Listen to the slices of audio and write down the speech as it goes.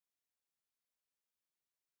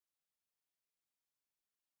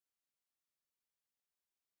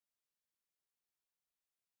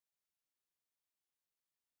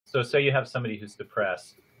So say you have somebody who's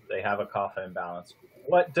depressed, they have a cough imbalance.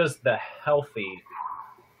 What does the healthy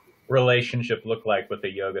relationship look like with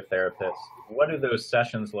a yoga therapist? What do those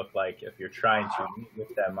sessions look like if you're trying to meet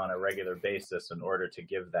with them on a regular basis in order to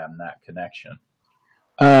give them that connection?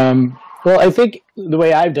 Well, I think the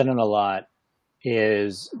way I've done it a lot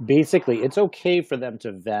is basically it's okay for them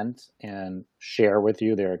to vent and share with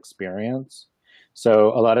you their experience. So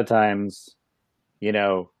a lot of times,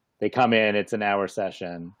 they come in, it's an hour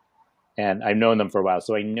session, and I've known them for a while,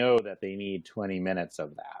 so I know that they need 20 minutes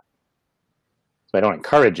of that. So I don't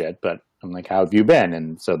encourage it, but I'm like, how have you been?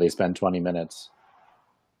 And so they spend 20 minutes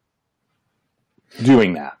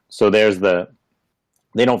doing that. So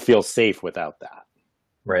they don't feel safe without that.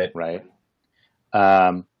 Right. Right.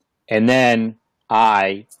 And then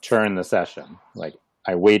I turn the session, like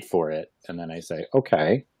I wait for it. And then I say,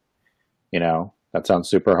 okay, that sounds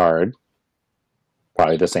super hard.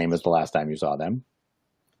 Probably the same as the last time you saw them,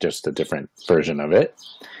 just a different version of it.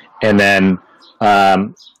 And then,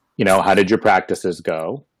 how did your practices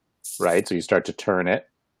go? Right. So you start to turn it,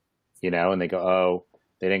 and they go, oh,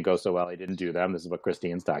 they didn't go so well. I didn't do them. This is what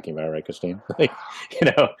Christine's talking about, right, Christine? Like,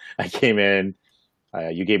 I came in,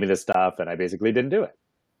 you gave me this stuff and I basically didn't do it.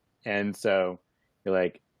 And so you're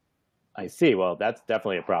like, I see, well, that's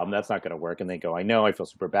definitely a problem. That's not going to work. And they go, I know, I feel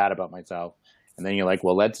super bad about myself. And then you're like,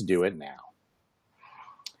 well, let's do it now.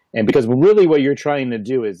 And because really what you're trying to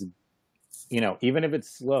do is, even if it's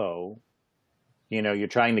slow, you're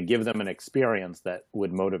trying to give them an experience that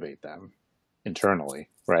would motivate them internally,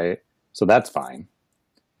 right? So that's fine.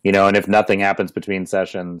 And if nothing happens between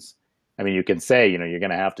sessions, I mean, you can say, you're going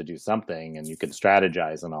to have to do something and you can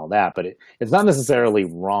strategize and all that, but it's not necessarily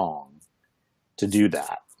wrong to do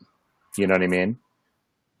that. You know what I mean?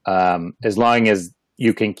 As long as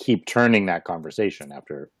you can keep turning that conversation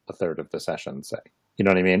after a third of the session, say. You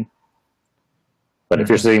know what I mean? But if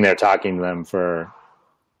you're sitting there talking to them for,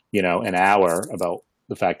 an hour about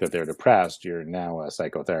the fact that they're depressed, you're now a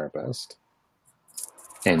psychotherapist.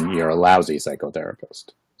 And you're a lousy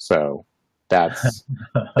psychotherapist. So that's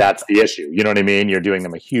the issue. You know what I mean? You're doing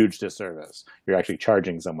them a huge disservice. You're actually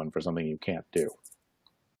charging someone for something you can't do.